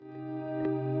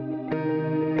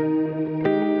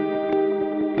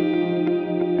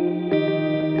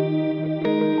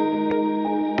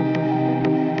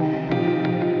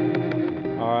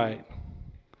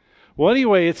Well,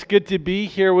 anyway, it's good to be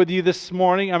here with you this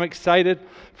morning. I'm excited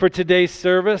for today's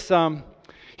service.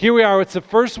 Here we are. It's the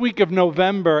first week of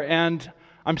November, and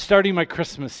I'm starting my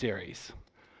Christmas series.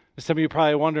 Some of you are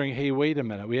probably wondering, hey, wait a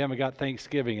minute. We haven't got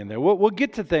Thanksgiving in there. We'll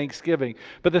get to Thanksgiving.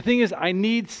 But the thing is, I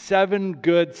need 7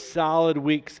 good, solid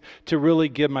weeks to really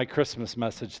give my Christmas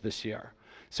message this year.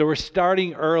 So we're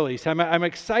starting early. So I'm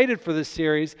excited for this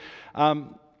series.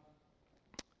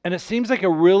 And it seems like a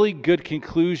really good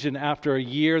conclusion after a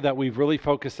year that we've really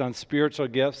focused on spiritual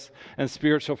gifts and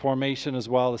spiritual formation as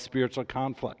well as spiritual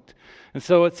conflict. And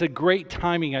so it's a great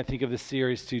timing, I think, of this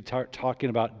series to start talking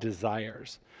about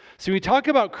desires. So when we talk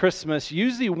about Christmas,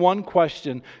 usually one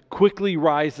question quickly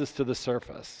rises to the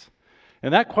surface.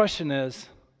 And that question is,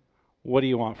 what do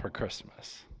you want for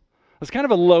Christmas? It's kind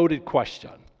of a loaded question.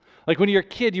 Like when you're a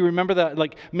kid, you remember that,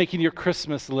 like making your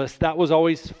Christmas list. That was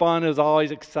always fun. It was always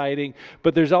exciting.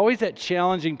 But there's always that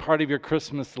challenging part of your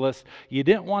Christmas list. You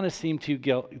didn't want to seem too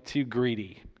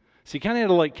greedy. So you kind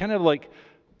of had to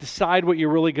decide what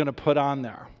you're really going to put on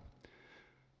there.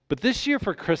 But this year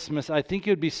for Christmas, I think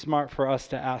it would be smart for us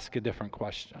to ask a different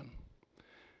question.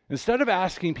 Instead of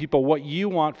asking people what you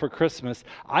want for Christmas,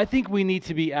 I think we need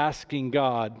to be asking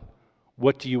God,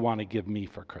 what do you want to give me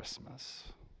for Christmas?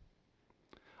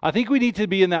 I think we need to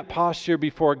be in that posture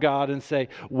before God and say,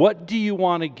 what do you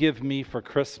want to give me for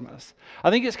Christmas? I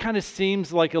think it kind of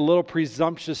seems like a little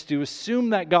presumptuous to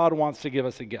assume that God wants to give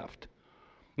us a gift.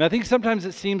 And I think sometimes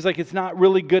it seems like it's not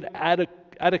really good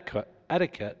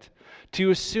etiquette to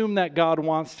assume that God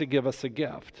wants to give us a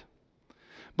gift.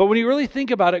 But when you really think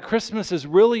about it, Christmas is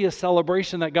really a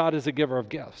celebration that God is a giver of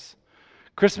gifts.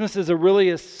 Christmas is really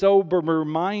a sober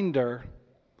reminder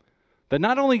that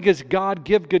not only does God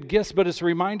give good gifts, but it's a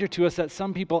reminder to us that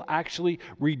some people actually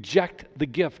reject the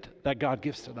gift that God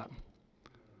gives to them.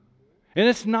 And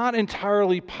it's not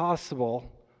entirely possible,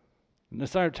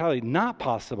 not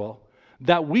possible,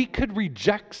 that we could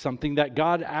reject something that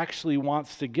God actually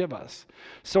wants to give us.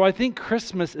 So I think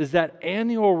Christmas is that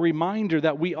annual reminder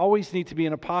that we always need to be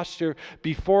in a posture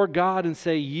before God and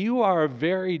say, you are a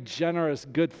very generous,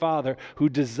 good Father who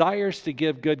desires to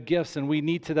give good gifts, and we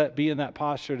need to be in that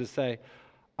posture to say,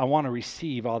 I want to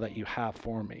receive all that you have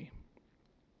for me.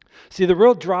 See, the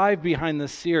real drive behind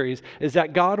this series is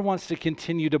that God wants to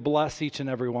continue to bless each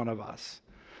and every one of us.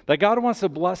 That God wants to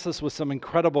bless us with some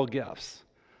incredible gifts.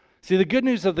 See, the good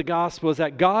news of the gospel is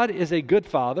that God is a good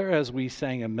Father, as we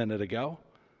sang a minute ago,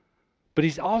 but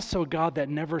He's also a God that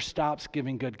never stops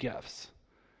giving good gifts.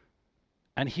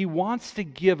 And He wants to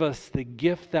give us the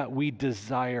gift that we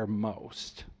desire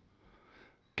most.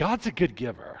 God's a good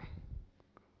giver.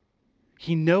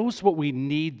 He knows what we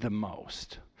need the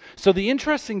most. So the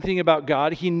interesting thing about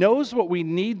God, He knows what we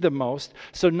need the most,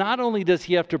 so not only does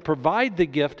He have to provide the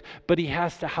gift, but He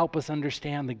has to help us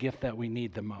understand the gift that we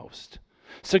need the most.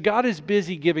 So God is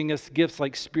busy giving us gifts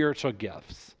like spiritual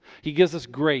gifts. He gives us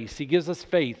grace. He gives us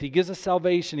faith. He gives us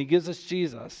salvation. He gives us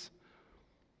Jesus.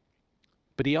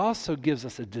 But He also gives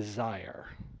us a desire.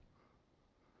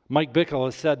 Mike Bickle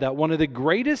has said that one of the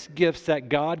greatest gifts that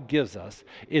God gives us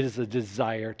is a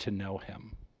desire to know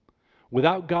Him.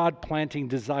 Without God planting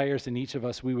desires in each of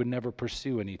us, we would never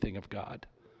pursue anything of God.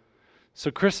 So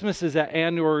Christmas is that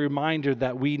annual reminder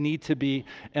that we need to be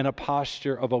in a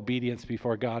posture of obedience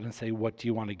before God and say, what do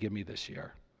you want to give me this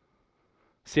year?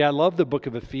 See, I love the book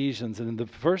of Ephesians, and in the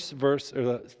first verse,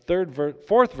 or the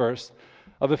fourth verse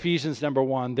of Ephesians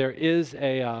 1, there is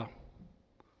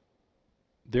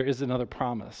another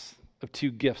promise of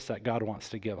 2 gifts that God wants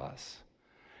to give us.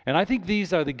 And I think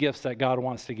these are the gifts that God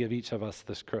wants to give each of us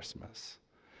this Christmas.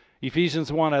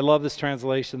 Ephesians 1, I love this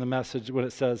translation, the Message, when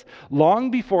it says,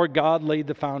 long before God laid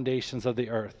the foundations of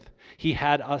the earth, He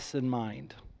had us in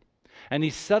mind. And He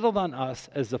settled on us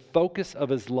as the focus of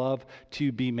His love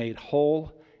to be made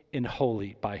whole and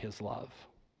holy by His love.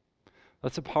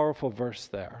 That's a powerful verse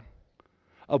there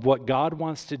of what God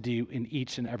wants to do in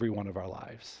each and every one of our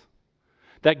lives.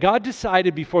 That God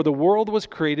decided before the world was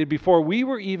created, before we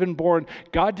were even born,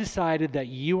 God decided that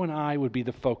you and I would be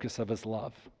the focus of His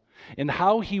love. And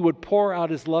how He would pour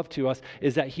out His love to us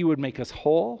is that He would make us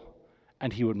whole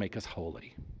and He would make us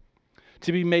holy.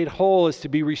 To be made whole is to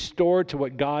be restored to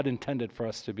what God intended for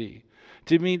us to be.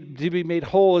 To be made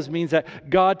whole means that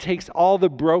God takes all the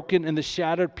broken and the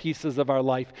shattered pieces of our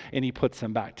life and He puts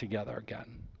them back together again.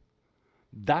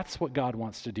 That's what God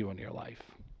wants to do in your life.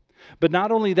 But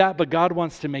not only that, but God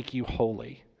wants to make you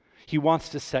holy. He wants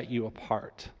to set you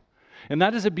apart. And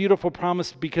that is a beautiful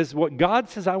promise, because what God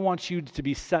says, I want you to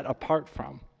be set apart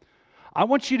from. I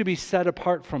want you to be set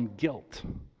apart from guilt.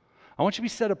 I want you to be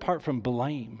set apart from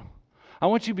blame. I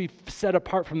want you to be set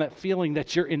apart from that feeling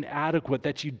that you're inadequate,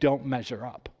 that you don't measure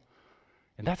up.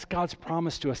 And that's God's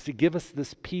promise to us, to give us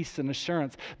this peace and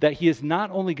assurance that he is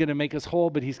not only going to make us whole,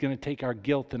 but he's going to take our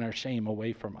guilt and our shame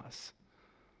away from us.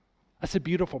 That's a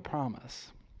beautiful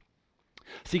promise.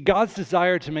 See, God's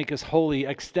desire to make us holy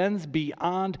extends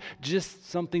beyond just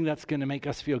something that's going to make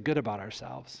us feel good about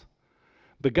ourselves.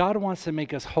 But God wants to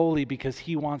make us holy because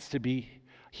he wants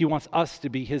us to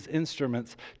be his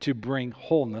instruments to bring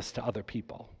wholeness to other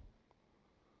people.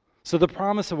 So the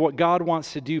promise of what God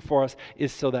wants to do for us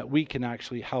is so that we can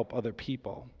actually help other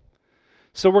people.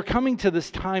 So we're coming to this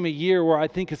time of year where I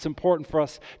think it's important for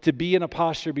us to be in a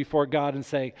posture before God and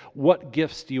say, what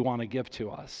gifts do you want to give to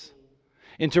us?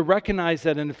 And to recognize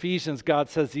that in Ephesians,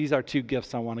 God says, these are 2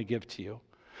 gifts I want to give to you.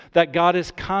 That God is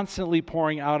constantly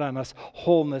pouring out on us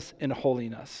wholeness and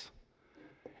holiness.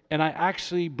 And I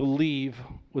actually believe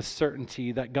with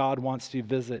certainty that God wants to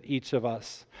visit each of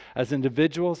us as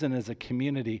individuals and as a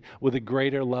community with a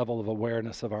greater level of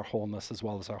awareness of our wholeness as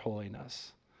well as our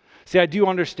holiness. See, I do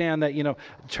understand that,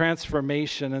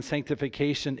 transformation and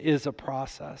sanctification is a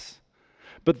process.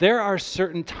 But there are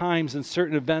certain times and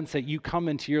certain events that you come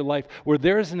into your life where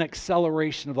there is an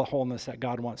acceleration of the wholeness that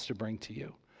God wants to bring to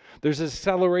you. There's an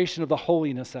acceleration of the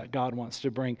holiness that God wants to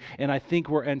bring. And I think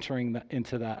we're entering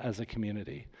into that as a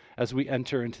community as we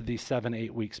enter into these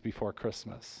 7-8 weeks before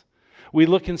Christmas. We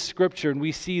look in Scripture and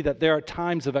we see that there are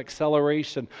times of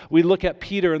acceleration. We look at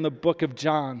Peter in the book of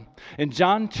John. In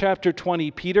John chapter 20,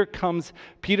 Peter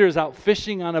is out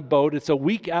fishing on a boat. It's a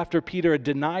week after Peter had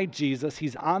denied Jesus.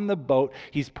 He's on the boat.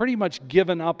 He's pretty much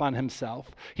given up on himself.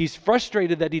 He's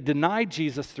frustrated that he denied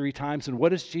Jesus 3 times. And what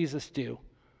does Jesus do?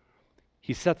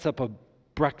 He sets up a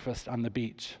breakfast on the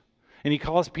beach. And he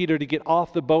calls Peter to get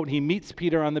off the boat. He meets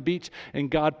Peter on the beach,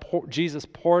 and Jesus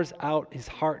pours out his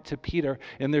heart to Peter,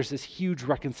 and there's this huge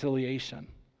reconciliation.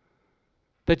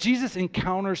 That Jesus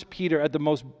encounters Peter at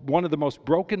one of the most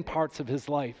broken parts of his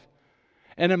life.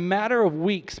 In a matter of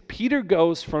weeks, Peter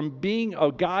goes from being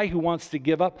a guy who wants to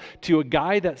give up to a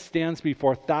guy that stands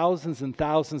before thousands and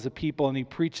thousands of people, and he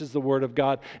preaches the word of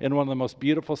God in one of the most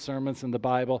beautiful sermons in the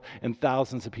Bible, and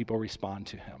thousands of people respond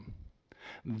to him.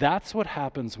 That's what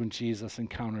happens when Jesus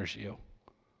encounters you.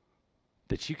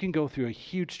 That you can go through a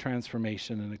huge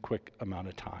transformation in a quick amount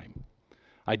of time.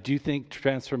 I do think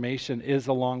transformation is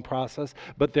a long process,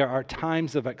 but there are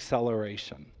times of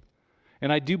acceleration.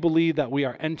 And I do believe that we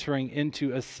are entering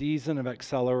into a season of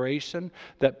acceleration,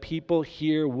 that people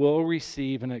here will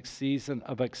receive a season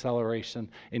of acceleration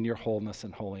in your wholeness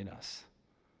and holiness.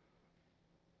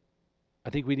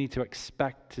 I think we need to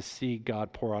expect to see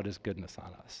God pour out his goodness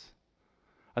on us.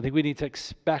 I think we need to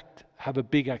have a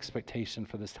big expectation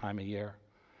for this time of year.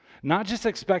 Not just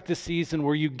expect a season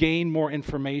where you gain more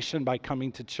information by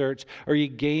coming to church or you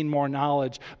gain more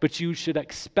knowledge, but you should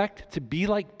expect to be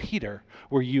like Peter,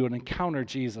 where you would encounter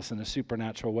Jesus in a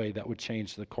supernatural way that would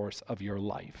change the course of your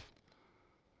life.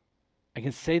 I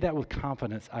can say that with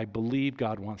confidence. I believe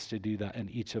God wants to do that in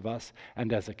each of us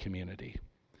and as a community,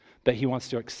 that he wants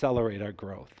to accelerate our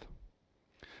growth.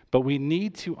 But we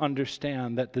need to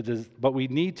understand the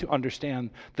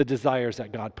desires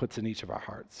that God puts in each of our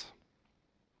hearts.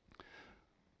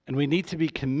 And we need to be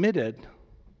committed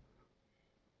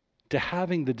to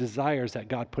having the desires that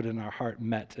God put in our heart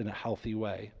met in a healthy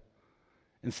way,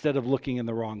 instead of looking in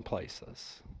the wrong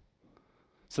places.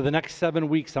 So the next 7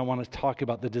 weeks, I want to talk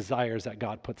about the desires that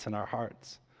God puts in our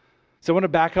hearts. So I want to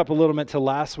back up a little bit to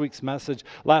last week's message.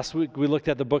 Last week, we looked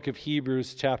at the book of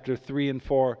Hebrews, chapter 3 and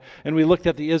 4, and we looked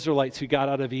at the Israelites who got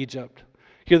out of Egypt.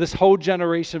 Here, this whole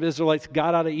generation of Israelites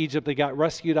got out of Egypt. They got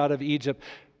rescued out of Egypt.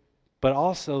 But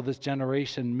also, this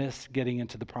generation missed getting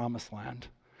into the promised land.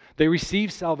 They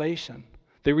received salvation.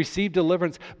 They received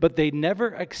deliverance, but they never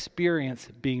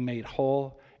experienced being made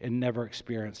whole and never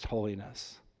experienced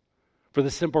holiness. For the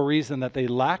simple reason that they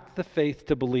lacked the faith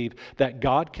to believe that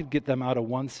God could get them out of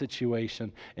one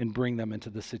situation and bring them into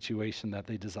the situation that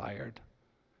they desired.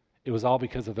 It was all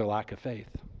because of their lack of faith.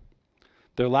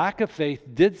 Their lack of faith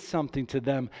did something to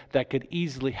them that could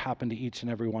easily happen to each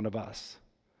and every one of us.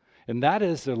 And that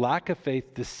is, their lack of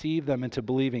faith deceived them into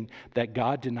believing that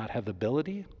God did not have the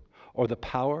ability or the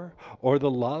power or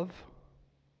the love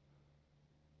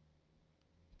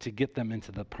to get them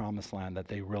into the promised land that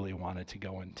they really wanted to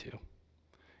go into.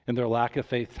 And their lack of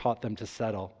faith taught them to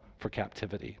settle for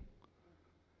captivity.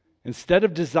 Instead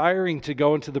of desiring to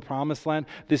go into the promised land,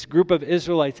 this group of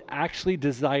Israelites actually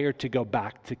desired to go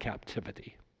back to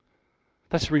captivity.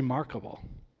 That's remarkable.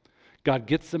 God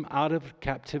gets them out of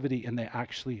captivity and they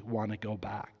actually want to go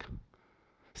back.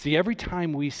 See, every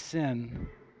time we sin,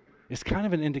 it's kind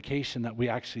of an indication that we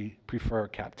actually prefer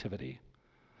captivity.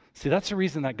 See, that's the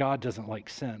reason that God doesn't like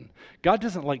sin. God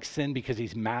doesn't like sin because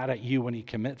he's mad at you when he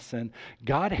commits sin.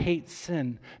 God hates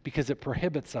sin because it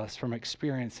prohibits us from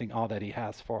experiencing all that he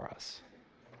has for us.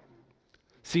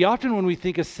 See, often when we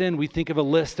think of sin, we think of a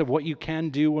list of what you can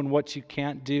do and what you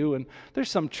can't do, and there's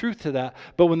some truth to that.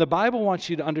 But when the Bible wants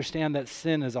you to understand that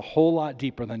sin is a whole lot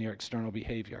deeper than your external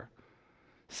behavior,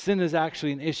 sin is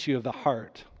actually an issue of the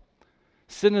heart.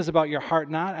 Sin is about your heart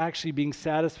not actually being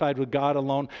satisfied with God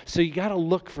alone, so you got to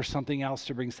look for something else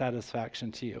to bring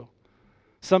satisfaction to you.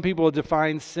 Some people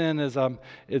define sin as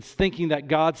it's thinking that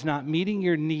God's not meeting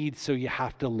your needs, so you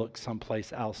have to look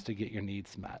someplace else to get your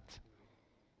needs met.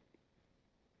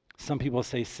 Some people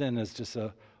say sin is just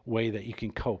a way that you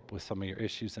can cope with some of your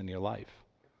issues in your life.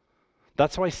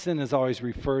 That's why sin is always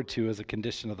referred to as a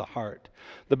condition of the heart.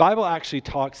 The Bible actually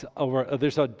talks over,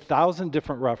 there's 1,000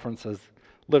 different references,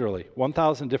 literally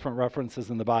 1,000 different references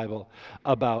in the Bible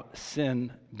about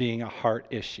sin being a heart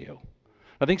issue.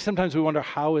 I think sometimes we wonder,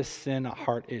 how is sin a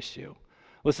heart issue?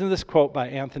 Listen to this quote by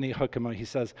Anthony Hoekema. He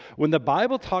says, when the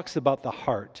Bible talks about the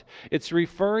heart, it's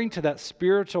referring to that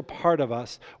spiritual part of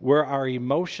us where our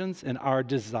emotions and our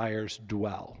desires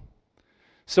dwell.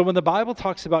 So when the Bible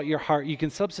talks about your heart, you can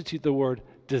substitute the word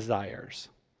desires.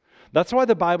 That's why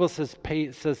the Bible says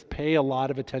pay a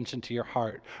lot of attention to your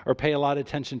heart, or pay a lot of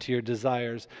attention to your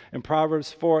desires. In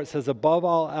Proverbs 4, it says, above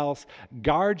all else,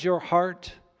 guard your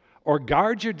heart or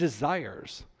guard your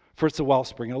desires, for it's a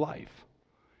wellspring of life.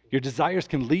 Your desires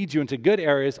can lead you into good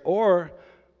areas, or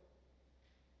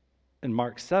in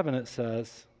Mark 7 it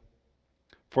says,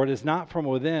 for it is not from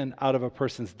within, out of a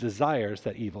person's desires,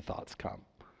 that evil thoughts come.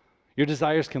 Your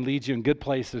desires can lead you in good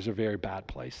places or very bad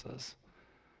places.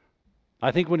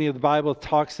 I think when the Bible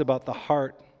talks about the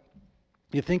heart,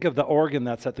 you think of the organ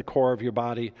that's at the core of your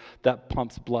body that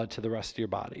pumps blood to the rest of your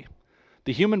body.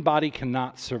 The human body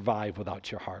cannot survive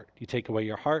without your heart. You take away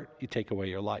your heart, you take away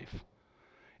your life.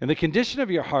 And the condition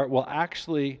of your heart will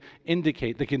actually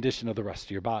indicate the condition of the rest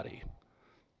of your body.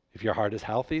 If your heart is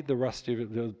healthy, the rest of you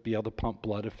will be able to pump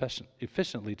blood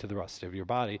efficiently to the rest of your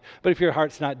body. But if your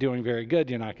heart's not doing very good,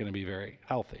 you're not going to be very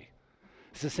healthy.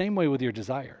 It's the same way with your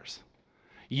desires.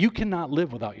 You cannot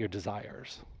live without your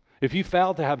desires. If you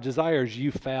fail to have desires,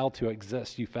 you fail to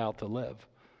exist, you fail to live.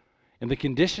 And the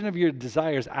condition of your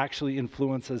desires actually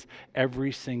influences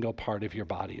every single part of your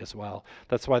body as well.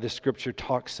 That's why the scripture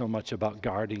talks so much about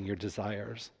guarding your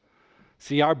desires.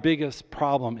 See, our biggest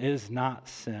problem is not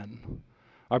sin.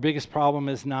 Our biggest problem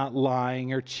is not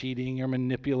lying or cheating or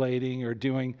manipulating or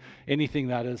doing anything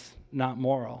that is not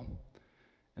moral.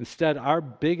 Instead, our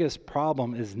biggest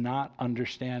problem is not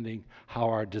understanding how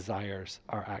our desires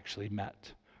are actually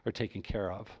met or taken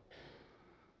care of.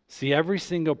 See, every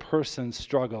single person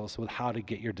struggles with how to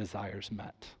get your desires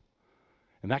met.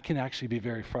 And that can actually be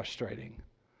very frustrating.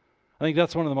 I think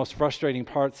that's one of the most frustrating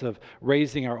parts of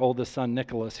raising our oldest son,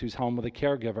 Nicholas, who's home with a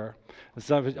caregiver.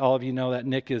 All of you know that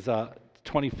Nick is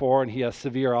 24 and he has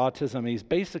severe autism. He's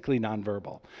basically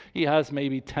nonverbal. He has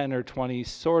maybe 10 or 20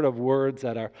 sort of words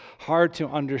that are hard to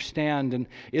understand. And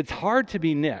it's hard to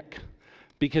be Nick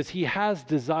because he has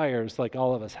desires like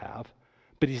all of us have,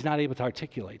 but he's not able to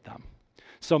articulate them.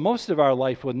 So most of our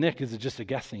life with Nick is just a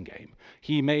guessing game.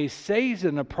 He may say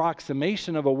an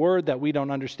approximation of a word that we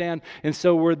don't understand, and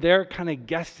so we're there kind of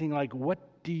guessing, like, what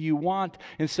do you want?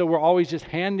 And so we're always just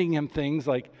handing him things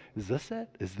like, is this it?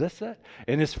 Is this it?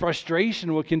 And his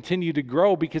frustration will continue to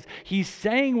grow because he's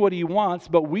saying what he wants,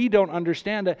 but we don't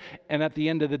understand it. And at the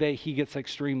end of the day, he gets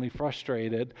extremely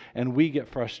frustrated, and we get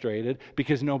frustrated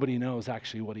because nobody knows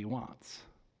actually what he wants.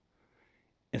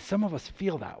 And some of us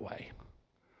feel that way.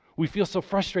 We feel so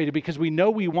frustrated because we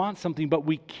know we want something, but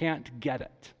we can't get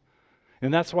it.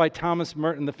 And that's why Thomas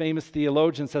Merton, the famous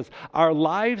theologian, says, our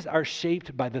lives are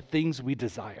shaped by the things we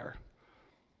desire.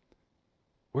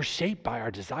 We're shaped by our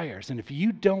desires. And if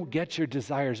you don't get your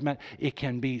desires met, it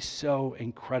can be so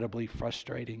incredibly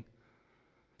frustrating.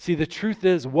 See, the truth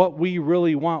is, what we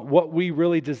really want, what we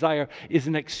really desire, is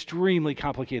an extremely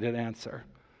complicated answer.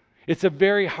 It's a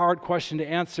very hard question to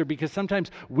answer because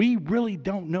sometimes we really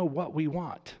don't know what we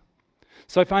want.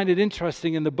 So I find it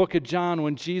interesting in the book of John,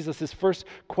 when Jesus, his first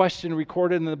question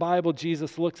recorded in the Bible,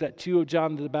 Jesus looks at two of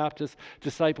John the Baptist's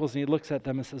disciples and he looks at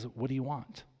them and says, what do you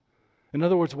want? In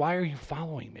other words, why are you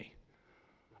following me?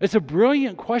 It's a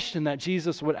brilliant question that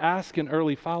Jesus would ask an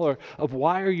early follower of,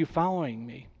 why are you following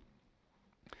me?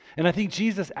 And I think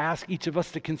Jesus asked each of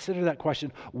us to consider that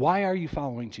question. Why are you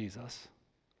following Jesus?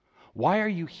 Why are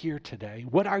you here today?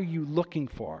 What are you looking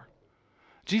for?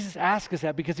 Jesus asks us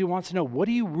that because he wants to know, what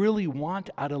do you really want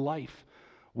out of life?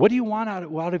 What do you want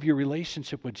out of your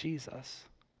relationship with Jesus?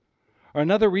 Or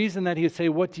another reason that he would say,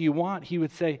 what do you want? He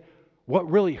would say, What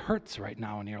really hurts right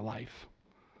now in your life?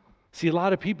 See, a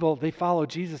lot of people, they follow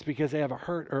Jesus because they have a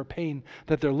hurt or a pain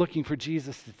that they're looking for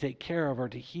Jesus to take care of or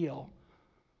to heal.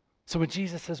 So when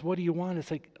Jesus says, what do you want?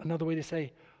 It's like another way to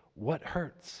say, what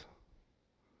hurts?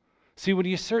 See, when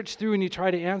you search through and you try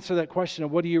to answer that question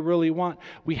of what do you really want,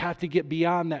 we have to get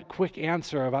beyond that quick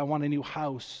answer of I want a new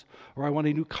house, or I want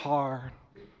a new car,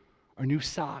 or new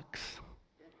socks.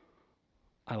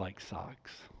 I like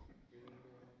socks.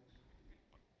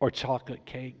 Or chocolate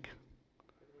cake.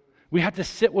 We have to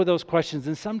sit with those questions,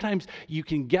 and sometimes you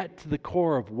can get to the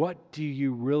core of what do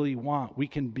you really want. We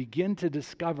can begin to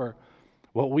discover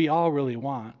what we all really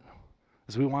want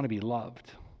is we want to be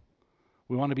loved.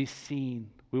 We want to be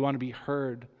seen. We want to be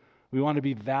heard. We want to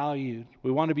be valued. We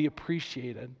want to be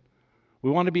appreciated. We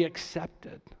want to be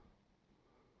accepted.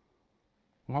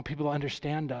 We want people to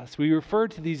understand us. We refer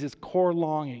to these as core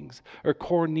longings or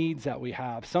core needs that we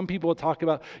have. Some people will talk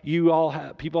about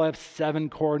people have 7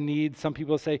 core needs. Some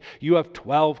people say you have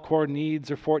 12 core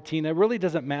needs or 14. It really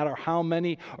doesn't matter how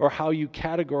many or how you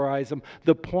categorize them.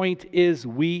 The point is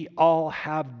we all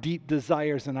have deep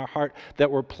desires in our heart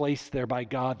that were placed there by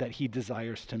God that He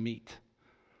desires to meet.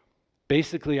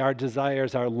 Basically, our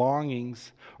desires, our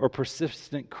longings or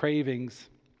persistent cravings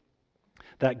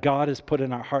that God has put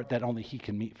in our heart that only He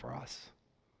can meet for us.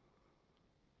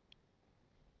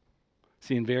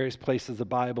 See, in various places of the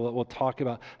Bible, it will talk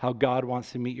about how God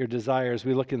wants to meet your desires.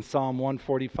 We look in Psalm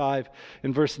 145,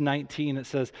 in verse 19, it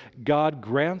says, God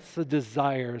grants the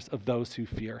desires of those who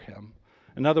fear Him.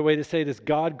 Another way to say it is,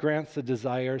 God grants the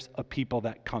desires of people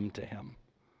that come to Him.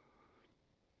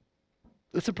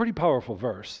 It's a pretty powerful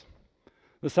verse.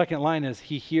 The second line is,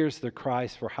 He hears their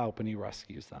cries for help and He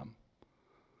rescues them.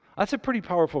 That's a pretty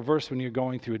powerful verse when you're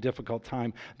going through a difficult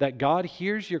time, that God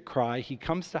hears your cry, He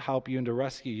comes to help you and to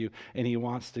rescue you, and He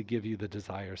wants to give you the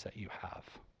desires that you have.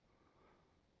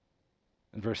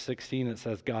 In verse 16, it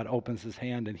says, God opens His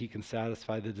hand and He can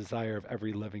satisfy the desire of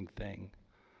every living thing.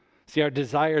 See, our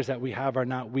desires that we have are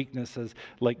not weaknesses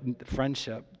like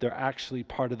friendship. They're actually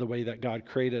part of the way that God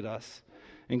created us.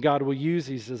 And God will use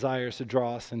these desires to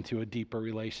draw us into a deeper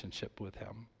relationship with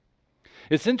Him.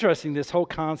 It's interesting, this whole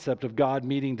concept of God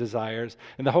meeting desires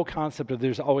and the whole concept of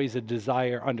there's always a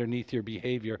desire underneath your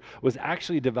behavior was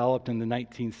actually developed in the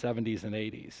 1970s and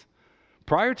 80s.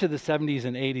 Prior to the 70s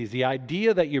and 80s, the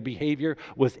idea that your behavior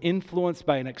was influenced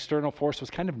by an external force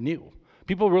was kind of new.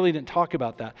 People really didn't talk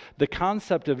about that. The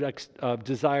concept of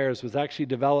desires was actually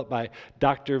developed by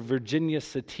Dr. Virginia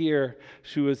Satir,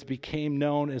 who became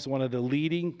known as one of the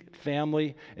leading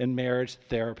family and marriage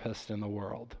therapists in the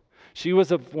world. She was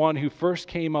the one who first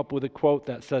came up with a quote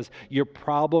that says, your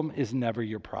problem is never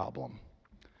your problem.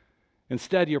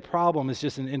 Instead, your problem is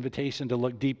just an invitation to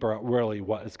look deeper at really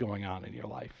what is going on in your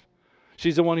life.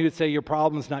 She's the one who would say, your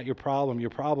problem is not your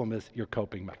problem is your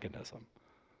coping mechanism.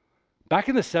 Back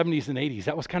in the 70s and 80s,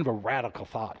 that was kind of a radical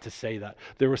thought to say that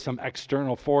there was some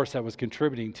external force that was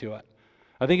contributing to it.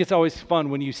 I think it's always fun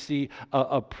when you see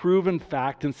a proven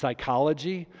fact in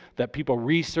psychology that people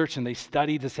research and they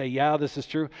study to say, yeah, this is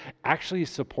true, actually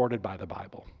is supported by the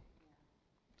Bible.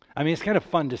 I mean, it's kind of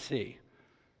fun to see.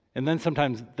 And then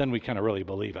sometimes we kind of really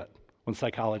believe it when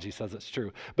psychology says it's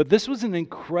true. But this was an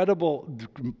incredible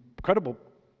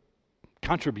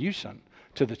contribution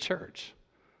to the church,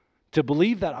 to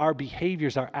believe that our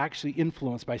behaviors are actually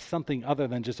influenced by something other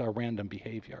than just our random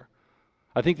behavior.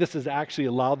 I think this has actually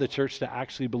allowed the church to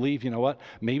actually believe, you know what,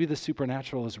 maybe the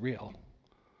supernatural is real.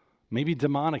 Maybe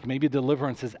demonic, maybe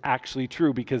deliverance is actually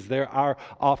true because there are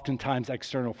oftentimes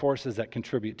external forces that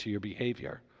contribute to your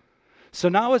behavior. So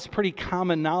now it's pretty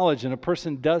common knowledge, and a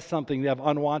person does something, they have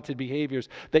unwanted behaviors,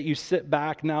 that you sit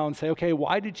back now and say, okay,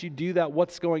 why did you do that?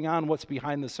 What's going on? What's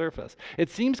behind the surface? It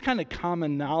seems kind of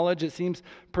common knowledge. It seems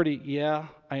pretty, yeah,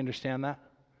 I understand that.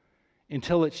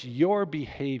 Until it's your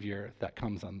behavior that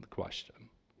comes on the question.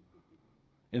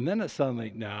 And then it's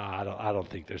suddenly, no, I don't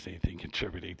think there's anything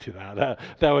contributing to that.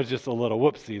 That was just a little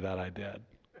whoopsie that I did.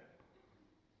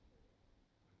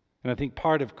 And I think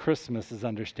part of Christmas is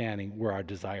understanding where our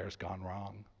desires gone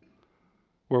wrong,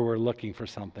 where we're looking for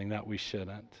something that we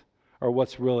shouldn't, or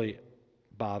what's really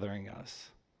bothering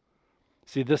us.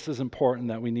 See, this is important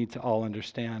that we need to all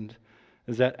understand,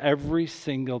 is that every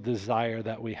single desire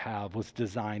that we have was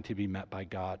designed to be met by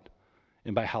God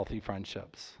and by healthy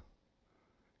friendships.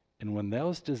 And when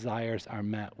those desires are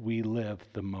met, we live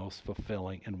the most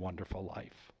fulfilling and wonderful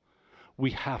life.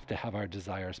 We have to have our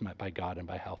desires met by God and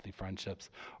by healthy friendships,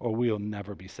 or we'll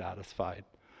never be satisfied.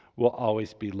 We'll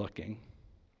always be looking.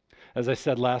 As I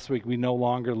said last week, we no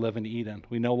longer live in Eden.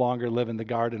 We no longer live in the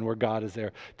garden where God is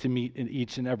there to meet in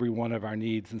each and every one of our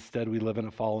needs. Instead, we live in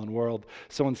a fallen world.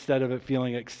 So instead of it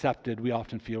feeling accepted, we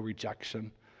often feel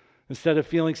rejection. Instead of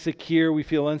feeling secure, we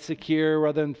feel insecure.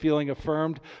 Rather than feeling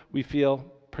affirmed, we feel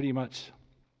pretty much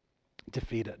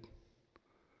defeated.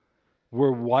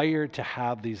 We're wired to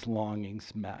have these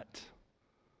longings met.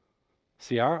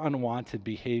 See, our unwanted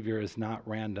behavior is not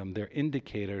random. They're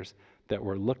indicators that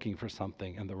we're looking for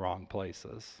something in the wrong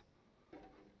places.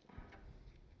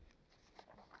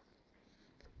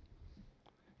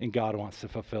 And God wants to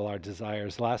fulfill our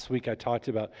desires. Last week I talked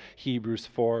about Hebrews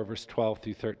 4, verse 12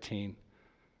 through 13,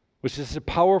 which is a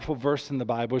powerful verse in the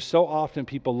Bible. So often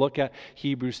people look at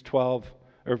Hebrews 4,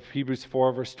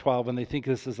 verse 12, and they think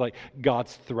this is like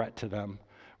God's threat to them,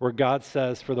 where God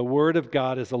says, "For the word of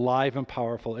God is alive and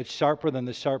powerful. It's sharper than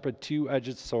the sharpened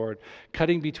two-edged sword,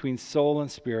 cutting between soul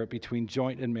and spirit, between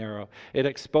joint and marrow. It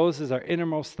exposes our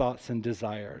innermost thoughts and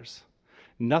desires.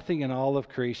 Nothing in all of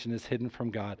creation is hidden from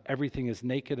God. Everything is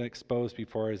naked and exposed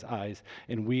before his eyes,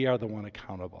 and we are the one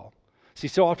accountable." See,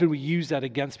 so often we use that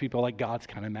against people, like God's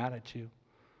kind of mad at you.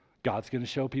 God's going to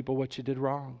show people what you did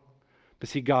wrong. But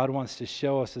see, God wants to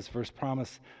show us, this verse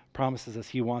promises us,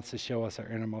 he wants to show us our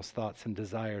innermost thoughts and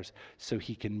desires so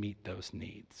he can meet those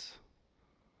needs.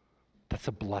 That's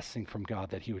a blessing from God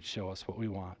that he would show us what we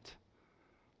want.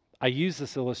 I used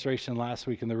this illustration last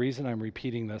week, and the reason I'm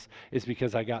repeating this is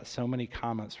because I got so many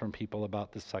comments from people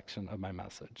about this section of my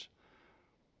message.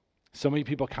 So many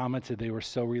people commented they were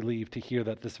so relieved to hear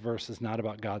that this verse is not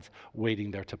about God's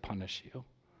waiting there to punish you.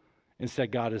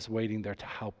 Instead, God is waiting there to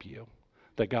help you.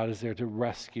 That God is there to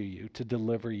rescue you, to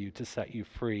deliver you, to set you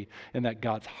free, and that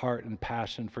God's heart and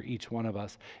passion for each one of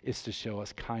us is to show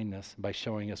us kindness by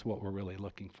showing us what we're really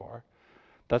looking for.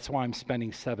 That's why I'm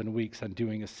spending 7 weeks on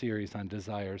doing a series on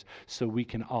desires, so we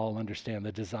can all understand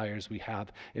the desires we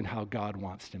have and how God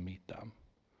wants to meet them.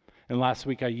 And last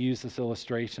week I used this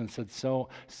illustration and said, so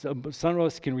some of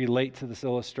us can relate to this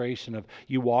illustration of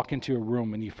you walk into a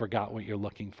room and you forgot what you're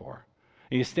looking for.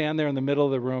 And you stand there in the middle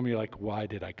of the room, you're like, why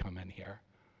did I come in here?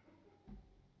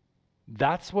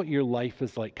 That's what your life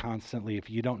is like constantly if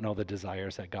you don't know the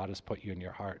desires that God has put you in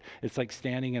your heart. It's like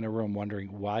standing in a room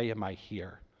wondering, why am I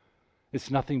here? It's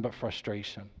nothing but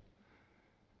frustration.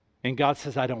 And God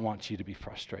says, I don't want you to be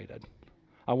frustrated.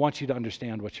 I want you to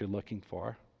understand what you're looking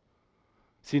for.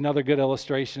 See, another good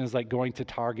illustration is like going to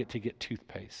Target to get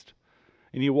toothpaste.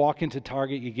 And you walk into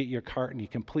Target, you get your cart, and you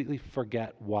completely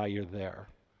forget why you're there.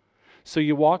 So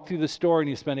you walk through the store and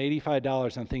you spend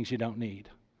 $85 on things you don't need.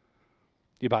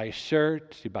 You buy a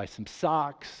shirt, you buy some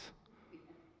socks,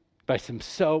 buy some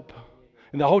soap.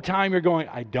 And the whole time you're going,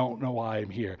 I don't know why I'm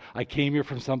here. I came here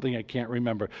from something I can't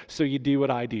remember. So you do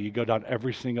what I do. You go down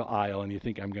every single aisle and you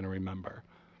think, I'm going to remember.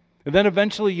 And then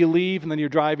eventually you leave and then you're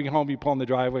driving home, you pull in the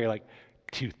driveway, you're like,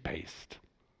 toothpaste.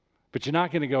 But you're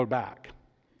not going to go back.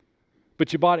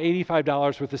 But you bought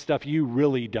 $85 worth of stuff you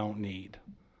really don't need.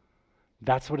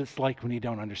 That's what it's like when you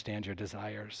don't understand your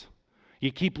desires.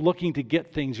 You keep looking to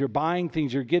get things, you're buying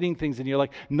things, you're getting things, and you're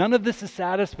like, none of this is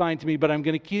satisfying to me, but I'm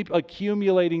going to keep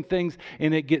accumulating things,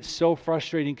 and it gets so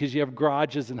frustrating because you have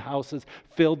garages and houses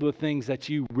filled with things that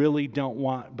you really don't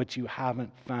want, but you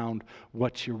haven't found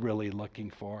what you're really looking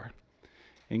for.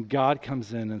 And God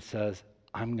comes in and says,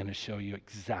 I'm going to show you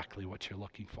exactly what you're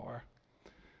looking for.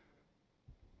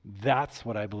 That's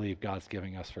what I believe God's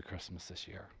giving us for Christmas this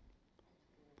year.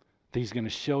 He's going to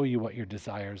show you what your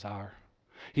desires are.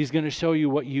 He's going to show you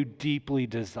what you deeply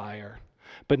desire.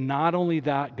 But not only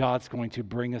that, God's going to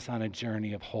bring us on a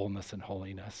journey of wholeness and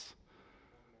holiness.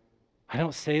 I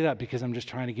don't say that because I'm just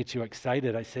trying to get you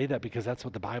excited. I say that because that's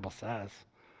what the Bible says.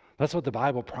 That's what the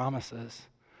Bible promises.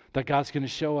 That God's going to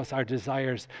show us our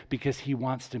desires because he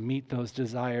wants to meet those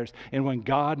desires. And when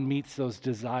God meets those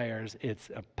desires,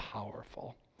 it's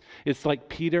powerful. It's like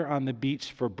Peter on the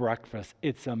beach for breakfast.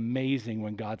 It's amazing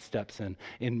when God steps in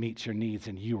and meets your needs,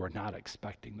 and you are not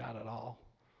expecting that at all.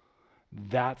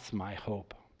 That's my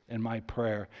hope and my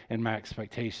prayer and my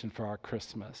expectation for our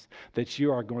Christmas, that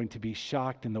you are going to be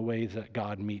shocked in the ways that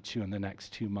God meets you in the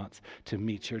next 2 months to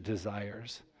meet your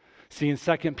desires. See, in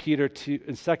 2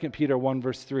 Peter 1,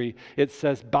 verse 3, it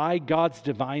says, by God's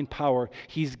divine power,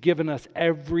 he's given us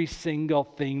every single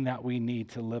thing that we need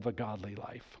to live a godly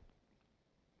life.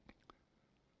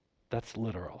 That's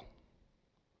literal.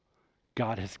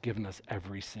 God has given us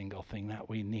every single thing that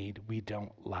we need. We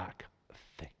don't lack a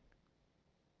thing.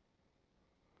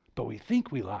 But we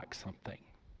think we lack something.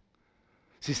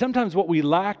 See, sometimes what we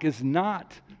lack is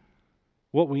not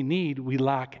what we need. We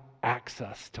lack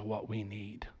access to what we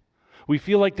need. We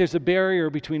feel like there's a barrier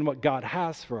between what God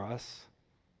has for us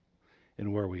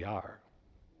in where we are.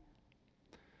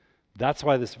 That's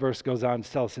why this verse goes on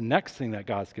to tell us the next thing that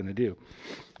God's going to do.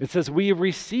 It says, we have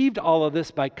received all of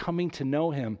this by coming to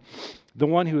know him, the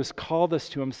one who has called us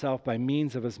to himself by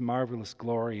means of his marvelous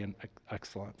glory and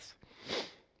excellence.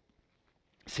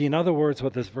 See, in other words,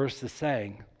 what this verse is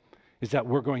saying is that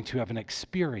we're going to have an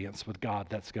experience with God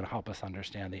that's going to help us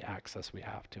understand the access we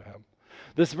have to him.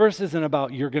 This verse isn't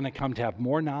about you're going to come to have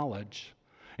more knowledge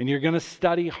and you're going to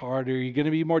study harder, you're going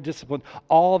to be more disciplined.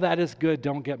 All that is good,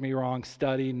 don't get me wrong.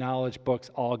 Study, knowledge, books,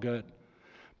 all good.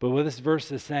 But what this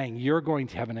verse is saying, you're going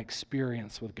to have an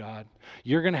experience with God.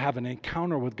 You're going to have an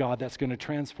encounter with God that's going to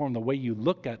transform the way you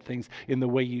look at things, in the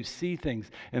way you see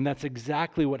things. And that's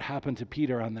exactly what happened to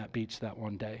Peter on that beach that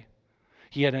one day.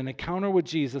 He had an encounter with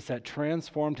Jesus that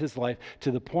transformed his life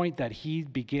to the point that he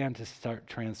began to start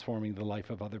transforming the life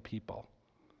of other people.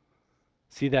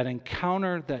 See, that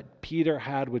encounter that Peter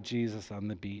had with Jesus on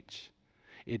the beach,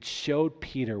 it showed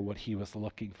Peter what he was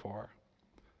looking for.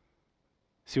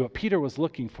 See, what Peter was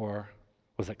looking for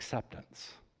was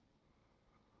acceptance.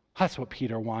 That's what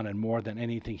Peter wanted more than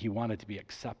anything. He wanted to be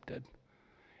accepted.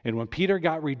 And when Peter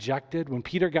got rejected, when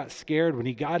Peter got scared, when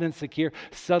he got insecure,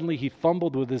 suddenly he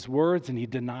fumbled with his words and he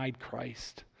denied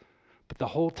Christ. But the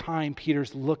whole time,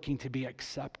 Peter's looking to be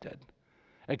accepted.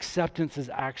 Acceptance is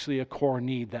actually a core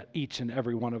need that each and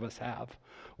every one of us have.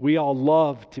 We all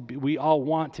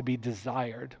want to be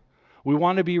desired. We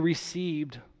want to be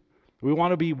received. We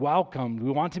want to be welcomed. We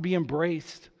want to be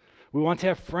embraced. We want to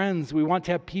have friends. We want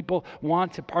to have people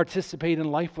want to participate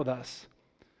in life with us.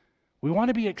 We want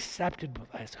to be accepted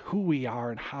as who we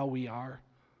are and how we are.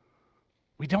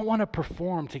 We don't want to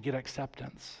perform to get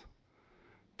acceptance.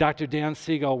 Dr. Dan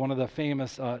Siegel, one of the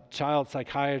famous child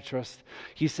psychiatrists,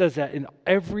 he says that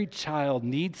every child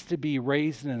needs to be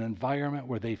raised in an environment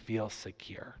where they feel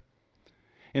secure.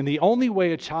 And the only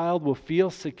way a child will feel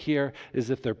secure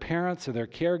is if their parents or their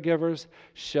caregivers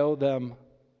show them,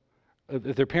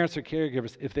 if their parents or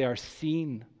caregivers, if they are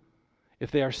seen, if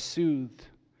they are soothed,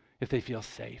 if they feel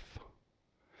safe.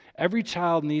 Every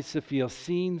child needs to feel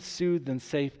seen, soothed, and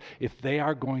safe if they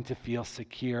are going to feel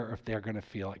secure, or if they're going to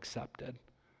feel accepted.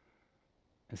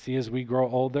 And see, as we grow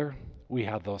older, we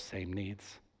have those same needs.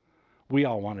 We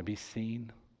all want to be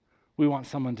seen. We want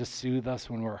someone to soothe us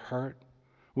when we're hurt.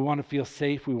 We want to feel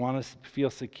safe. We want to feel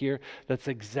secure. That's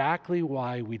exactly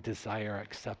why we desire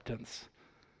acceptance.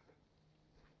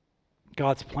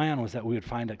 God's plan was that we would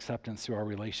find acceptance through our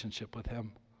relationship with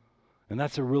him. And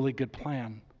that's a really good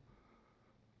plan.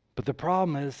 But the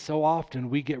problem is, so often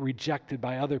we get rejected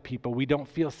by other people. We don't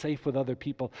feel safe with other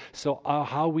people. So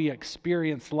how we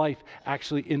experience life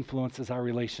actually influences our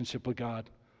relationship with God.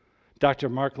 Dr.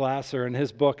 Mark Lasser, in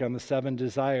his book on the 7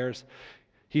 desires,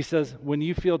 he says, when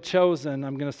you feel chosen,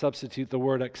 I'm going to substitute the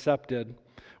word accepted.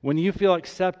 When you feel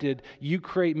accepted, you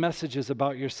create messages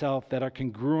about yourself that are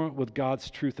congruent with God's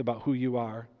truth about who you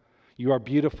are. You are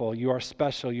beautiful. You are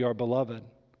special. You are beloved.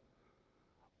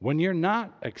 When you're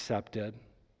not accepted,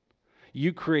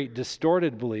 you create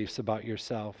distorted beliefs about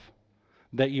yourself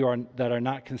that are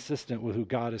not consistent with who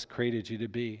God has created you to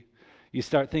be. You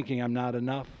start thinking, I'm not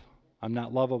enough, I'm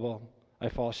not lovable, I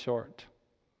fall short.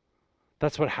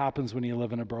 That's what happens when you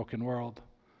live in a broken world.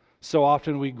 So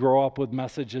often we grow up with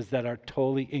messages that are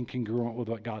totally incongruent with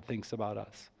what God thinks about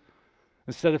us.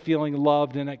 Instead of feeling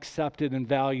loved and accepted and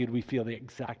valued, we feel the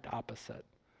exact opposite.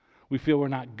 We feel we're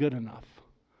not good enough.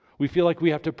 We feel like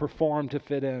we have to perform to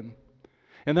fit in.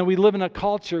 And then we live in a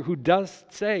culture who does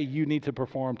say you need to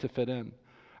perform to fit in.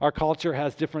 Our culture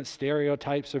has different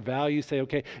stereotypes or values. Say,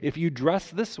 okay, if you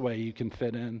dress this way, you can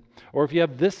fit in. Or if you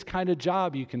have this kind of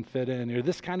job, you can fit in. Or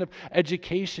this kind of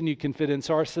education, you can fit in.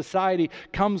 So our society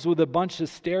comes with a bunch of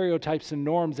stereotypes and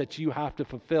norms that you have to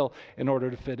fulfill in order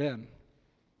to fit in.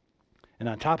 And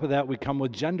on top of that, we come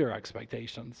with gender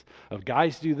expectations of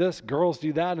guys do this, girls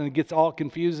do that, and it gets all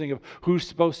confusing of who's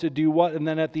supposed to do what. And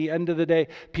then at the end of the day,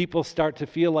 people start to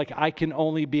feel like I can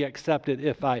only be accepted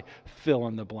if I fill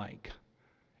in the blank,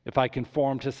 if I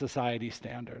conform to society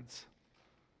standards.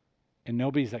 And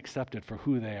nobody's accepted for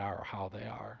who they are or how they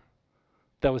are.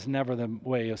 That was never the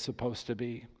way it was supposed to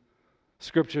be.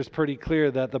 Scripture is pretty clear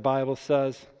that the Bible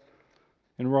says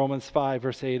in Romans 5,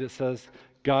 verse 8, it says,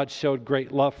 God showed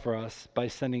great love for us by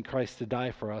sending Christ to die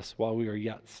for us while we were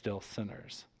yet still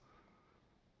sinners.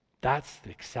 That's the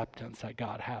acceptance that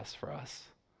God has for us.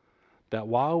 That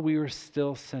while we were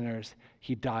still sinners,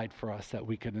 he died for us that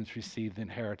we could receive the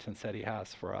inheritance that he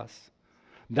has for us.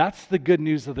 That's the good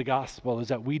news of the gospel, is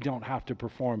that we don't have to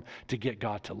perform to get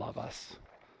God to love us.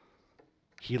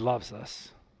 He loves us.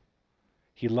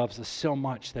 He loves us so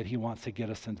much that he wants to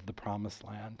get us into the promised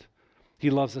land. He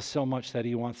loves us so much that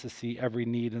he wants to see every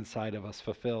need inside of us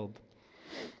fulfilled.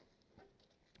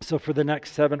 So for the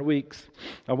next 7 weeks,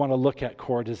 I want to look at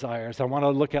core desires. I want to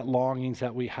look at longings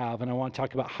that we have, and I want to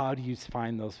talk about how do you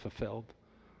find those fulfilled.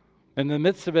 In the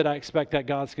midst of it, I expect that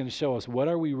God's going to show us, what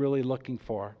are we really looking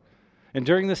for? And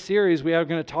during this series, we are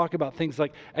going to talk about things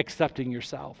like accepting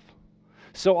yourself.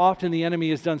 So often the enemy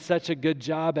has done such a good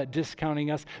job at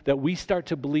discounting us that we start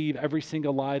to believe every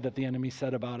single lie that the enemy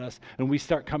said about us, and we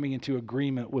start coming into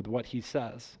agreement with what he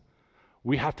says.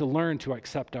 We have to learn to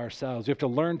accept ourselves. We have to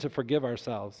learn to forgive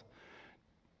ourselves.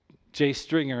 Jay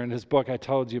Stringer, in his book, I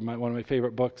told you, one of my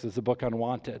favorite books is the book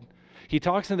Unwanted. He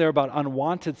talks in there about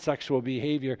unwanted sexual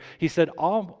behavior. He said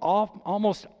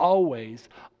almost always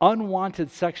unwanted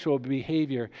sexual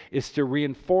behavior is to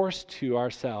reinforce to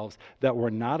ourselves that we're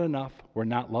not enough, we're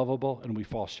not lovable, and we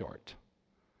fall short.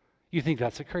 You think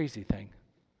that's a crazy thing.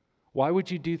 Why would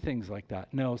you do things like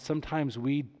that? No, sometimes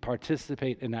we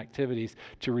participate in activities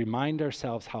to remind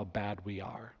ourselves how bad we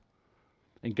are.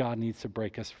 And God needs to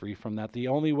break us free from that. The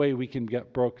only way we can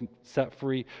get set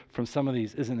free from some of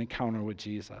these is an encounter with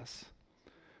Jesus.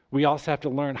 We also have to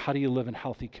learn, how do you live in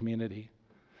healthy community?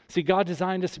 See, God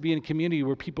designed us to be in a community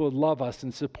where people would love us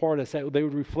and support us, that they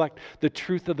would reflect the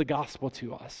truth of the gospel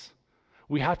to us.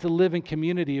 We have to live in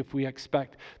community if we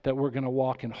expect that we're going to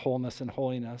walk in wholeness and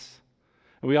holiness.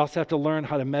 And we also have to learn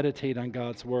how to meditate on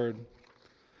God's word.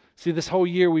 See, this whole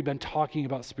year we've been talking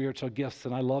about spiritual gifts,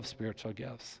 and I love spiritual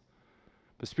gifts.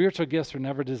 But spiritual gifts were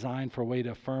never designed for a way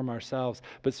to affirm ourselves,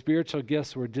 but spiritual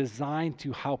gifts were designed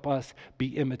to help us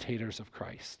be imitators of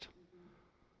Christ.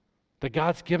 That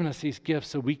God's given us these gifts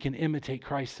so we can imitate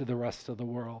Christ to the rest of the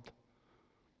world.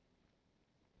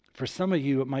 For some of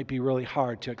you, it might be really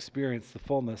hard to experience the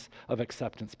fullness of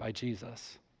acceptance by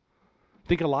Jesus. I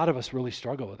think a lot of us really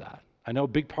struggle with that. I know a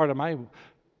big part of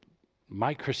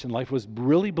my Christian life was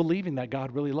really believing that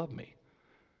God really loved me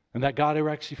and that God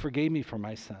actually forgave me for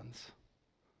my sins.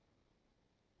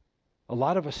 A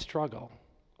lot of us struggle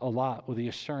a lot with the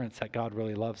assurance that God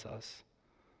really loves us.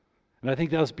 And I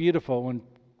think that was beautiful when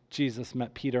Jesus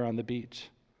met Peter on the beach.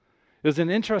 It was an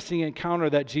interesting encounter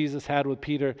that Jesus had with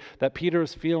Peter, that Peter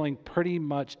was feeling pretty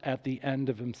much at the end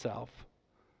of himself.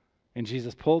 And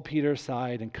Jesus pulled Peter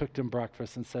aside and cooked him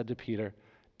breakfast and said to Peter,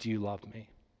 "Do you love me?"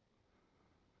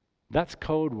 That's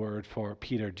code word for,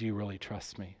 Peter, do you really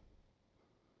trust me?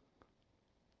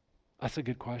 That's a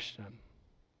good question.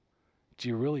 Do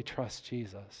you really trust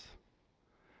Jesus?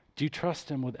 Do you trust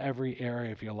him with every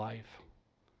area of your life?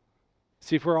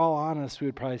 See, if we're all honest, we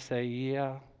would probably say,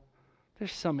 yeah,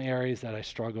 there's some areas that I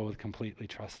struggle with completely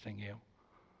trusting you.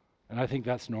 And I think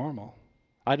that's normal.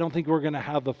 I don't think we're going to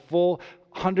have the full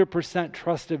 100%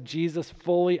 trust of Jesus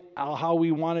fully how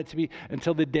we want it to be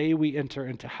until the day we enter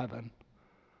into heaven.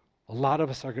 A lot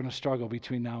of us are going to struggle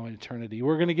between now and eternity.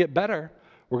 We're going to get better.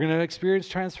 We're going to experience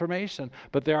transformation,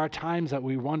 but there are times that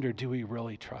we wonder, do we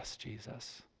really trust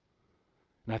Jesus?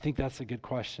 And I think that's a good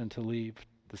question to leave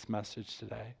this message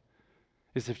today,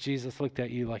 is if Jesus looked at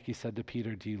you like he said to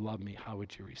Peter, do you love me? How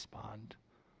would you respond?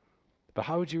 But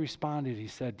how would you respond if he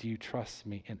said, do you trust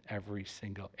me in every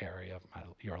single area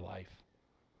of your life?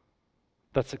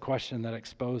 That's a question that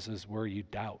exposes where you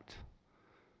doubt,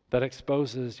 that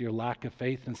exposes your lack of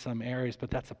faith in some areas, but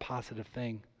that's a positive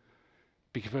thing.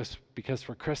 Because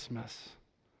for Christmas,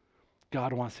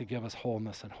 God wants to give us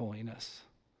wholeness and holiness.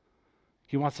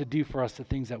 He wants to do for us the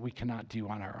things that we cannot do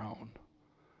on our own.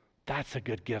 That's a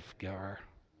good gift giver.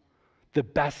 The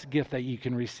best gift that you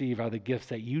can receive are the gifts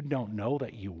that you don't know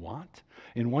that you want.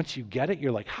 And once you get it,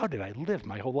 you're like, how did I live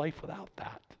my whole life without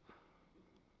that?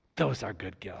 Those are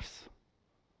good gifts.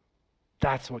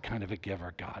 That's what kind of a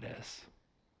giver God is.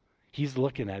 He's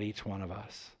looking at each one of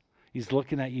us. He's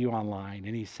looking at you online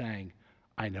and he's saying,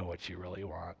 I know what you really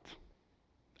want.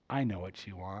 I know what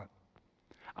you want.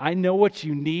 I know what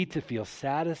you need to feel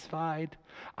satisfied.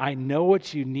 I know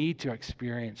what you need to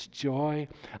experience joy.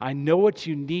 I know what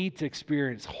you need to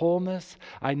experience wholeness.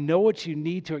 I know what you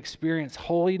need to experience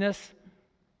holiness.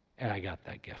 And I got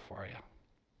that gift for you.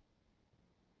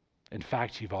 In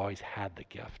fact, you've always had the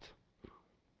gift.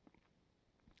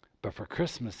 But for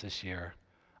Christmas this year,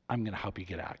 I'm going to help you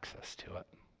get access to it.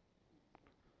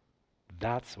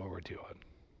 That's what we're doing.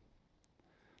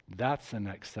 That's the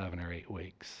next 7 or 8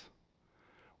 weeks.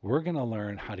 We're going to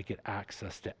learn how to get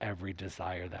access to every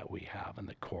desire that we have in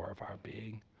the core of our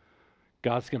being.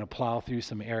 God's going to plow through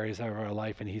some areas of our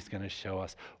life and he's going to show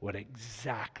us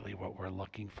exactly what we're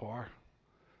looking for.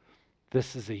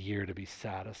 This is a year to be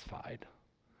satisfied.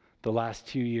 The last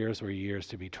 2 years were years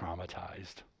to be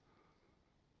traumatized.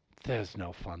 There's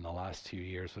no fun the last 2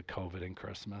 years with COVID and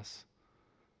Christmas.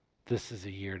 This is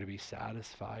a year to be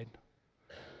satisfied.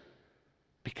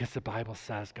 Because the Bible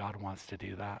says God wants to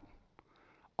do that.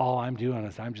 All I'm doing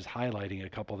is I'm just highlighting a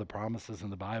couple of the promises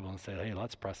in the Bible and say, hey,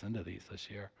 let's press into these this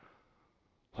year.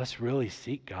 Let's really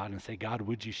seek God and say, God,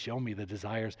 would you show me the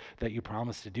desires that you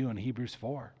promised to do in Hebrews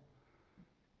 4?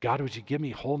 God, would you give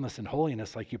me wholeness and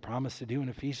holiness like you promised to do in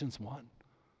Ephesians 1?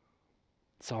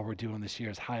 That's all we're doing this year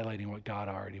is highlighting what God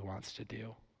already wants to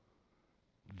do.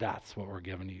 That's what we're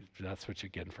giving you. That's what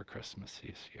you're getting for Christmas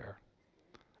this year.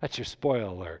 That's your spoiler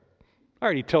alert. I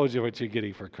already told you what you're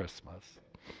getting for Christmas.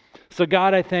 So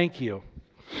God, I thank you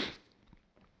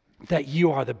that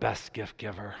you are the best gift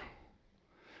giver.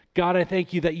 God, I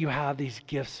thank you that you have these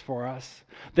gifts for us,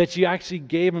 that you actually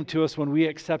gave them to us when we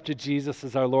accepted Jesus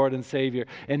as our Lord and Savior.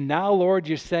 And now, Lord,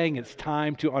 you're saying it's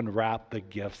time to unwrap the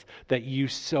gifts that you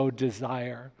so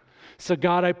desire. So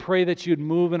God, I pray that you'd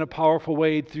move in a powerful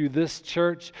way through this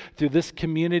church, through this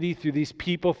community, through these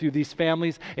people, through these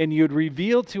families, and you'd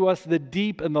reveal to us the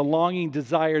deep and the longing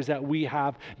desires that we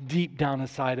have deep down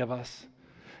inside of us.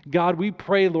 God, we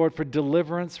pray, Lord, for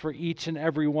deliverance for each and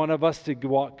every one of us to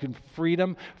walk in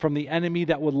freedom from the enemy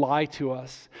that would lie to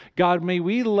us. God, may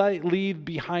we leave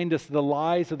behind us the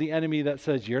lies of the enemy that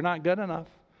says, you're not good enough.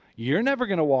 You're never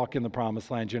going to walk in the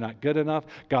promised land. You're not good enough.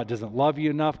 God doesn't love you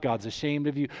enough. God's ashamed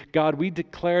of you. God, we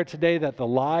declare today that the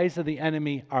lies of the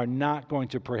enemy are not going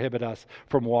to prohibit us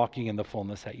from walking in the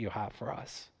fullness that you have for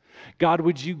us. God,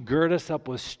 would you gird us up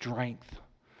with strength?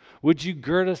 Would you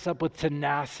gird us up with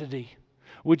tenacity?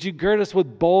 Would you gird us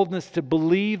with boldness to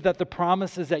believe that the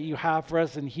promises that you have for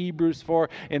us in Hebrews 4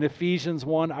 and Ephesians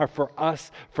 1 are for us,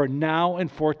 for now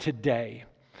and for today?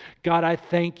 God, I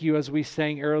thank you, as we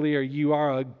sang earlier, you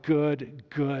are a good,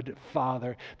 good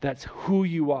Father. That's who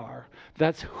you are.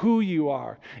 That's who you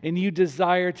are. And you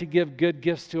desire to give good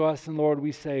gifts to us. And Lord,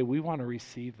 we say we want to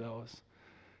receive those.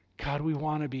 God, we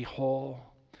want to be whole.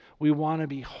 We want to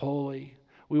be holy.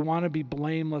 We want to be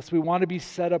blameless. We want to be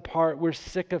set apart. We're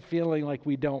sick of feeling like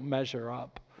we don't measure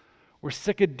up. We're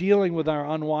sick of dealing with our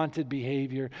unwanted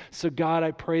behavior. So God,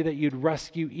 I pray that you'd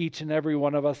rescue each and every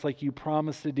one of us like you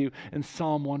promised to do in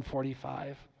Psalm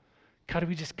 145. God,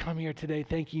 we just come here today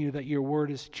thanking you that your word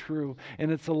is true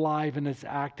and it's alive and it's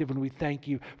active, and we thank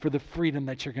you for the freedom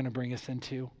that you're going to bring us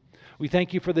into. We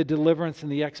thank you for the deliverance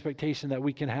and the expectation that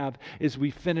we can have as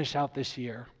we finish out this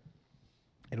year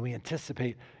and we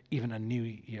anticipate even a new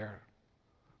year.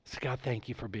 So God, thank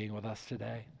you for being with us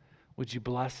today. Would you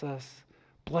bless us?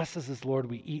 Bless us as, Lord,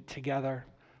 we eat together.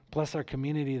 Bless our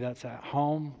community that's at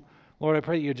home. Lord, I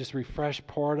pray that you just refresh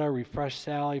Porta, refresh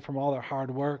Sally from all their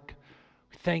hard work.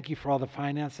 We thank you for all the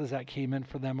finances that came in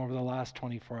for them over the last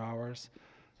 24 hours.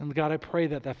 And God, I pray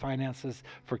that the finances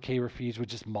for K-Refuge would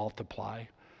just multiply.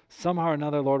 Somehow or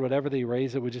another, Lord, whatever they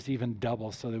raise, it would just even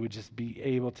double so they would just be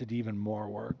able to do even more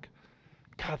work.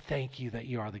 God, thank you that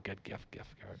you are the good gift giver.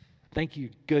 Thank you,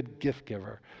 good gift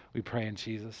giver. We pray in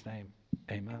Jesus' name.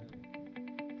 Amen.